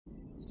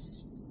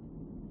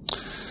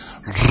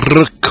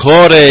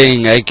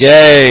Recording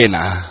again.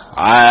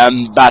 I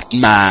am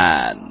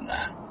Batman.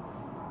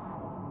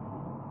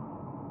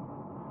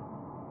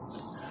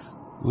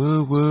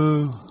 Woo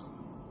woo.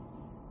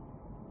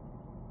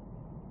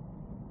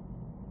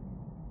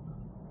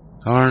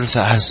 I wonder if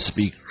that has to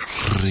be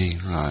green,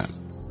 right?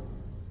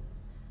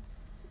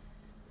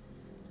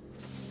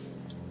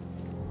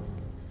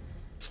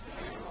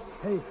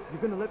 Hey,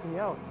 you're gonna let me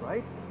out,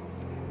 right?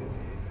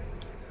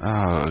 Oh,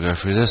 I'll go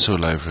through this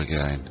all over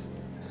again.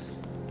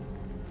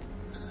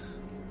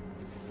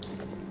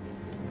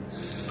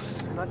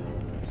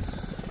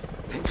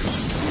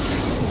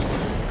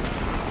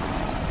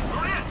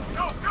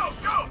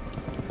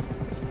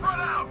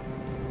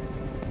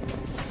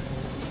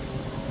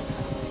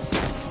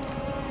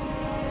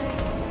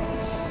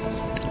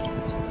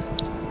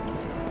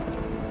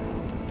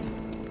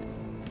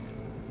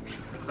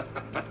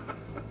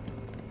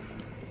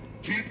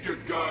 Keep your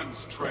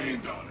guns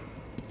trained on him.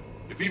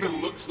 If he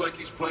even looks like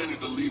he's planning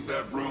to leave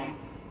that room,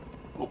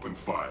 open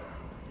fire.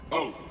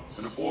 Oh,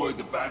 and avoid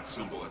the bat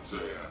symbol. It's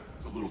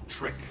a little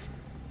trick.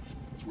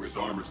 It's where his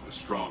armor's the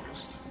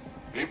strongest.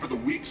 Aim for the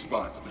weak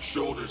spots at the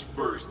shoulders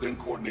first, then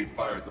coordinate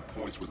fire at the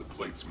points where the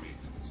plates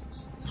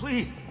meet.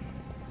 Please!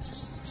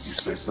 You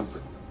say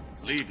something?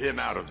 Leave him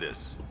out of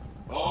this.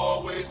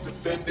 Always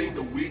defending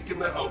the weak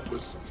and the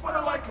helpless. That's what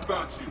I like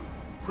about you.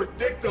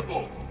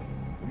 Predictable.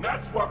 And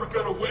that's why we're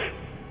gonna win.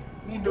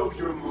 We know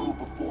your move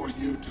before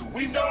you do.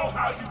 We know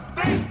how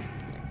you think!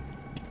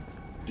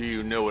 Do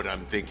you know what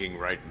I'm thinking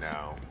right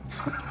now?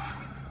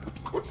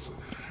 Of course.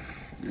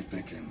 You're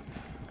thinking,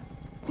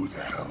 who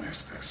the hell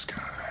is this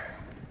guy?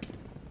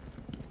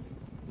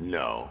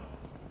 No.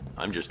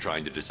 I'm just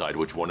trying to decide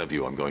which one of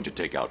you I'm going to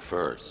take out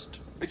first.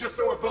 And just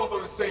so we're both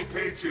on the same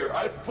page here,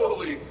 I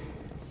fully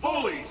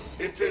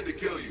intend to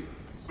kill you.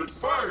 But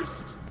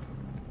first,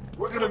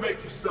 we're gonna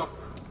make you suffer.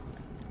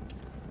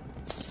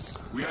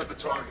 We have the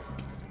target.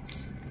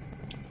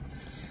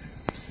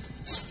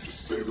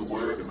 Just say the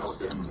word and I'll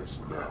end this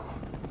now.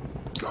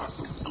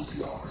 Gotham will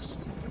be ours.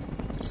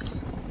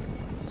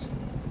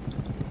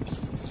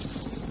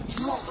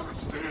 You don't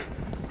understand.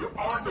 There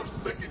are no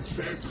second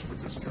chances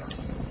with this guy.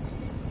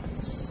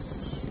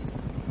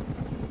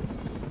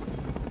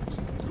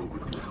 You'll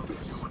regret this.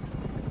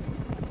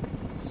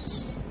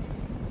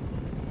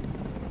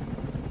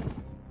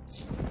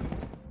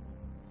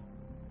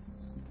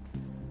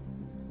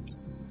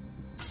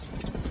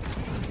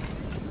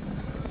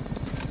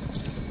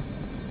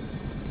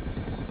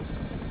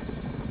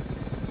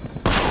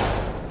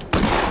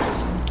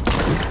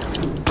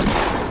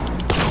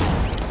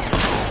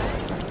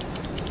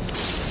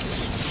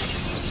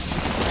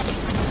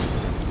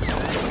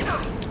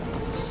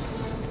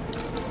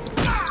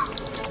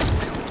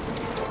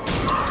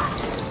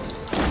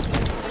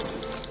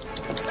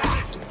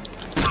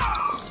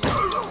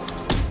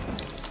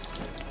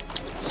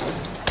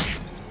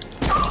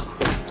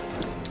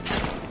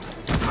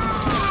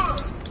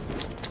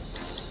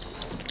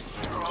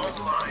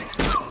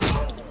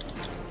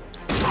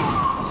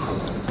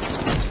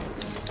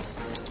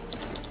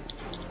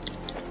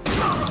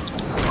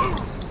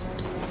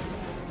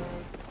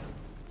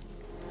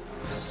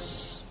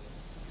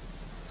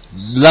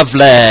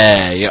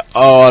 Lovely. You're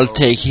all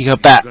taking a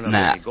bat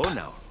nap. Go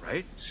now,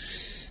 right?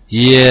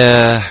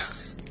 Yeah.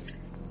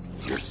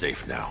 You're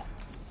safe now.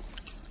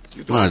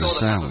 You What don't a know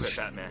the half of sound. it,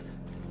 Batman.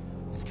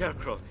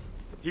 Scarecrow,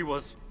 he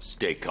was...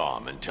 Stay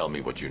calm and tell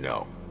me what you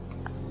know.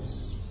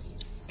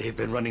 They've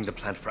been running the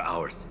plant for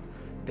hours.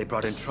 They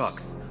brought in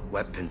trucks,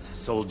 weapons,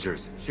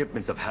 soldiers,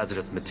 shipments of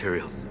hazardous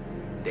materials.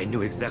 They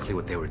knew exactly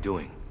what they were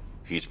doing.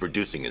 He's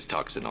producing his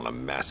toxin on a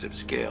massive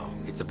scale.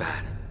 It's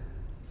bad.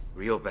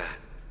 Real bad.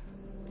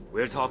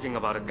 We're talking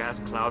about a gas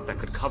cloud that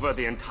could cover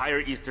the entire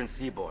eastern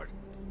seaboard.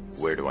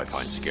 Where do I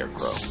find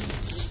Scarecrow?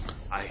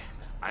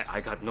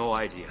 I got no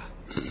idea.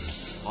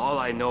 All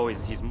I know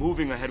is he's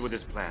moving ahead with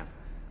his plan.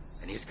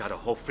 And he's got a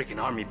whole freaking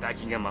army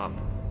backing him up.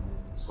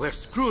 We're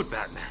screwed,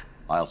 Batman.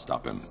 I'll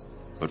stop him.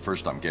 But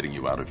first I'm getting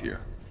you out of here.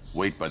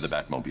 Wait by the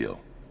Batmobile.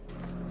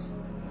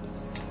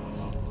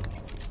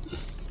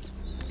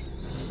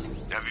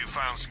 Have you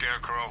found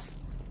Scarecrow?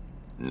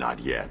 Not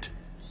yet.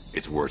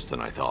 It's worse than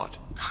I thought.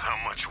 How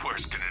much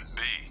worse can it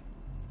be?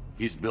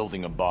 He's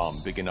building a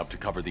bomb big enough to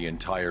cover the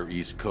entire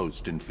East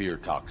Coast in fear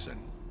toxin.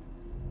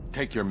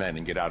 Take your men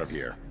and get out of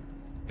here.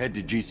 Head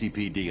to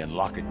GCPD and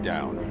lock it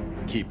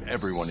down. Keep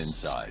everyone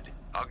inside.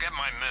 I'll get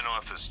my men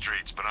off the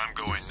streets, but I'm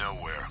going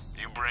nowhere.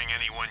 You bring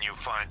anyone you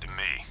find to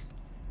me.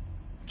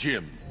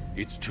 Jim,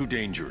 it's too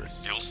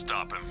dangerous. You'll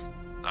stop him.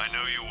 I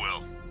know you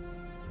will.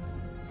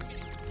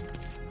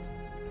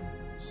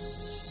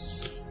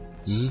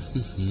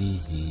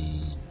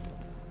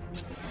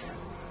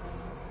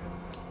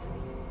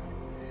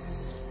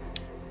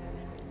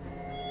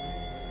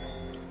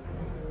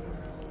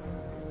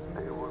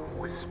 There were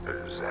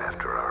whispers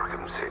after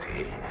Arkham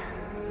City.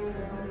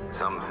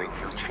 Some think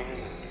you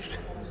changed.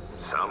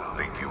 Some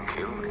think you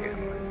killed him.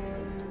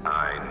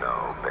 I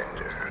know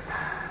better.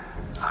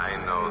 I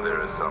know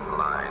there are some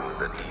lines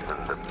that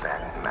even the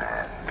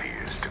Batman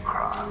fears to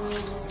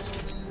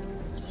cross.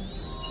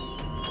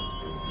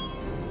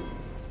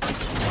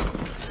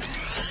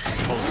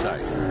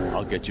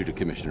 I'll get you to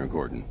Commissioner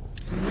Gordon.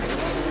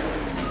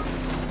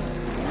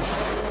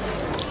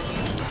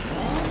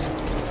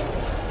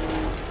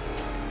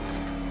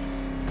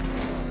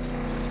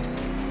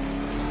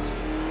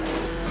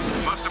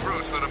 Master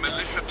Bruce, there are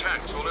militia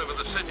tanks all over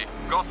the city.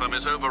 Gotham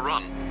is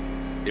overrun.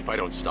 If I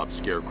don't stop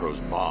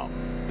Scarecrow's bomb,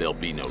 there'll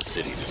be no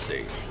city to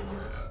save.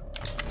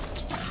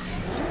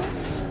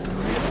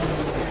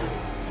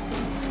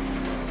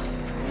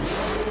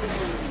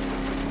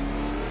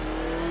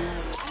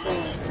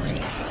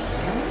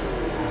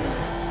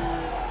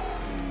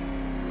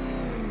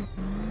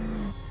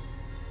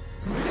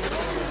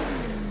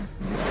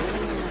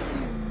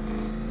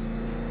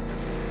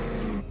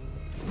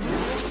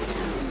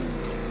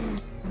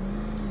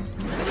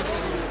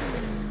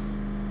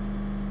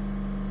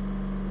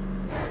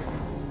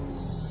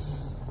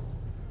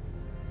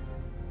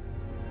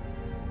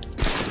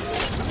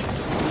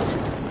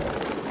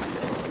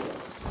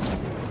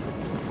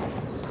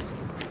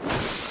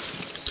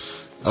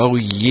 Oh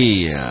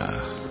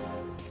yeah.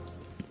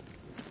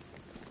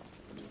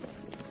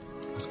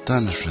 I've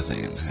done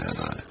everything in here,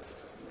 right?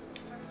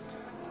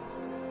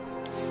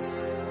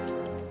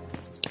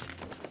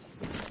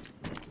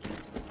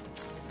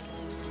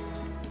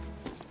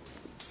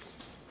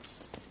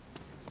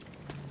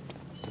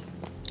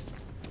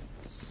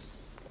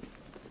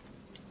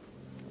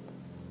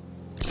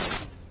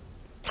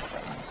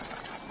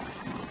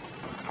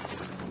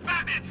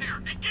 Batman's here!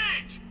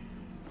 Engage!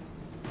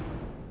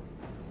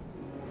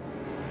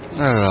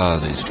 Where are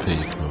these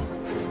people?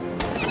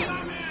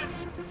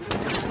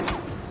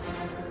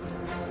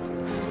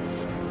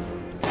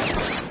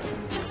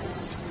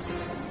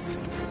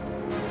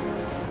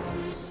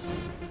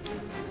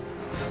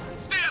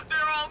 Stay up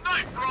there all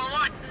night for all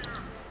I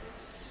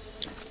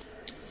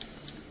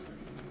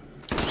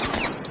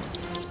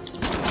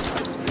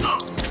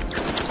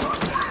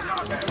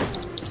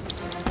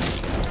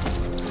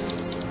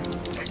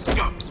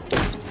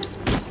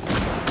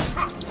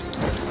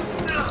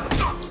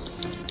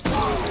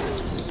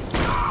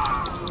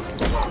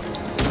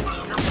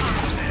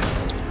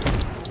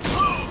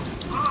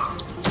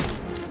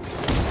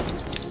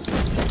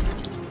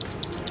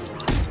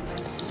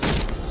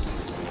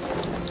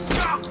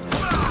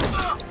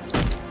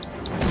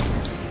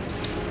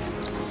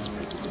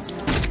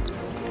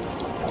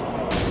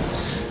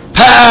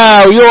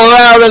Pow! You're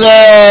out of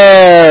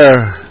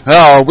there!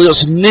 Oh, we got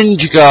some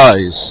ninja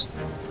guys!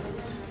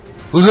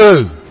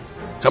 Woohoo!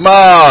 Come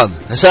on!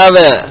 Let's have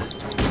it!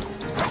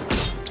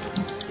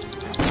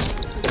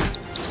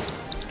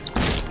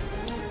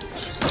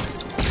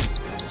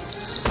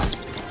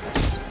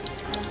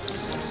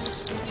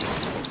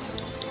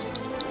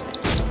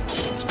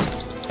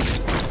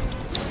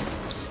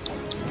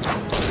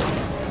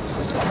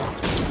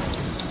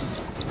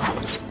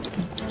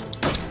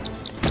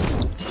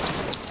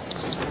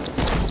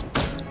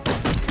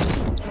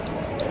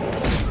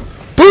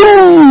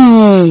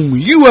 Boom!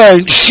 You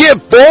ain't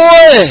shit, boy!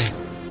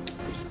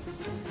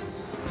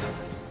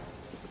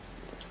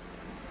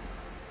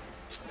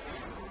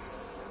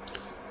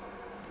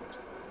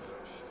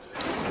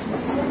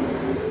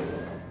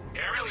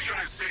 Aerial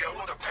units see it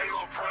with a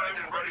payload primed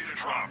and ready to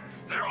drop.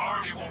 Their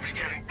army won't be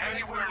getting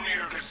anywhere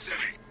near this city.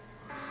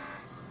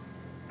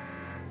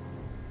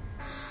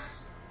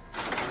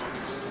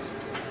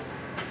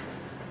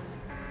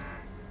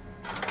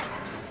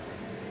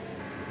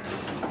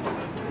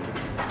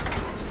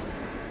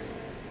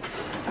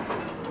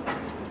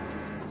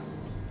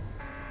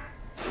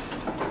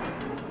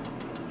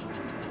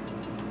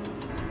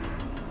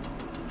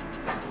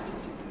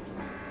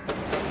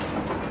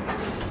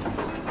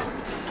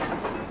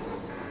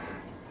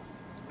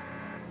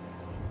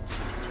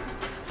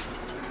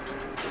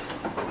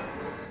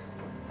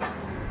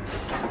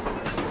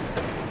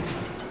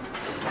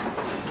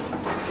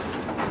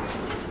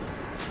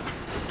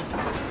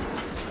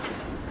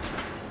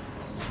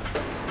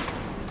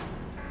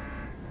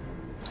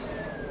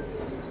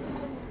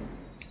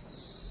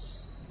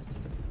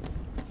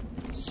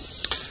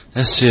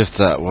 Let's see if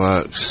that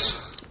works.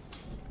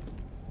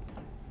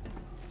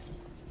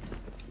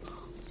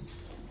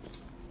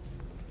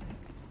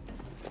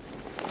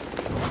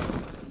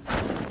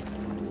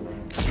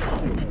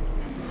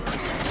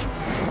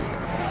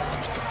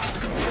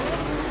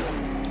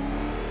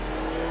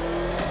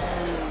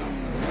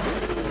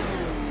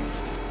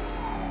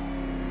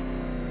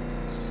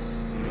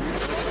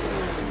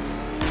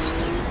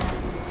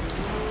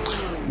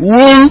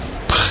 Whoop!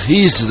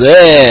 He's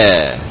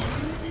there!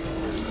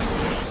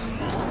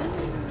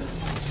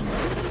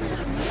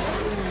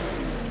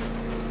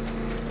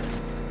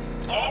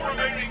 All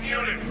remaining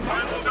units,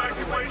 final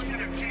evacuation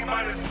in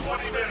T-minus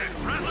 20 minutes.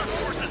 Rattler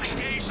forces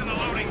engaged in the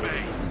loading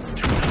bay.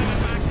 2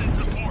 Diamondbacks in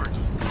support.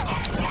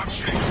 I'm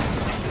watching.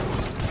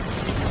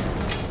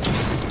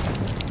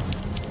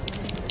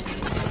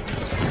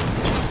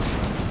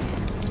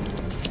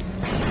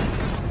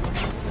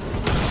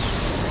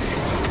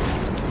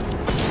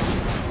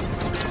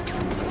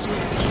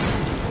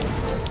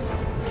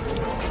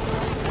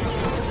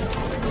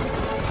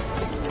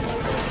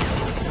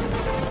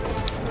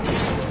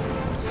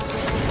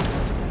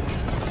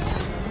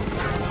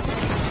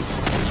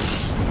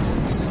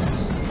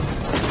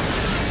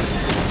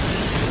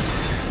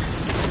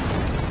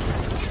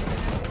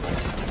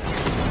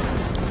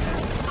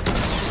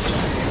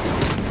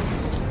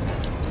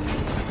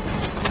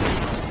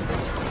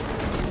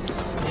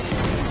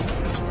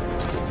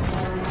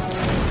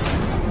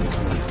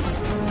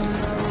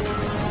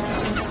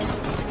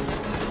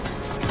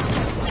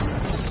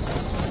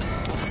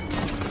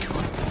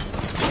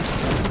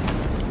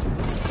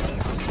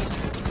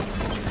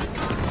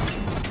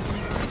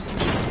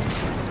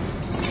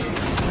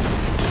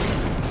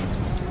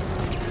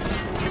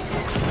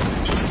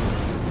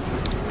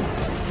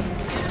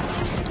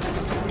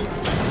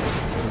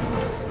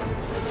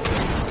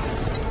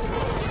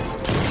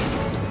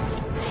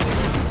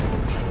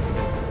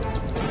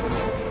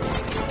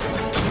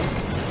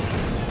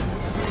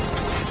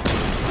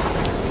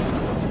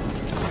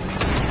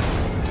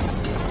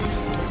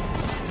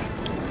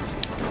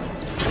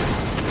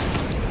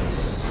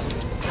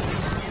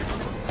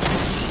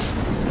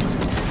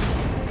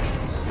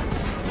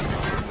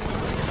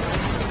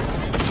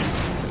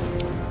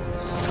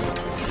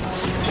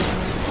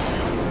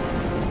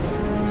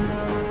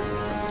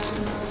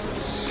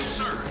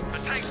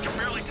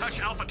 touch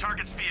Alpha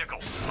Target's vehicle.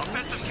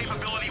 Offensive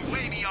capability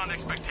way beyond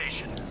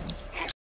expectation.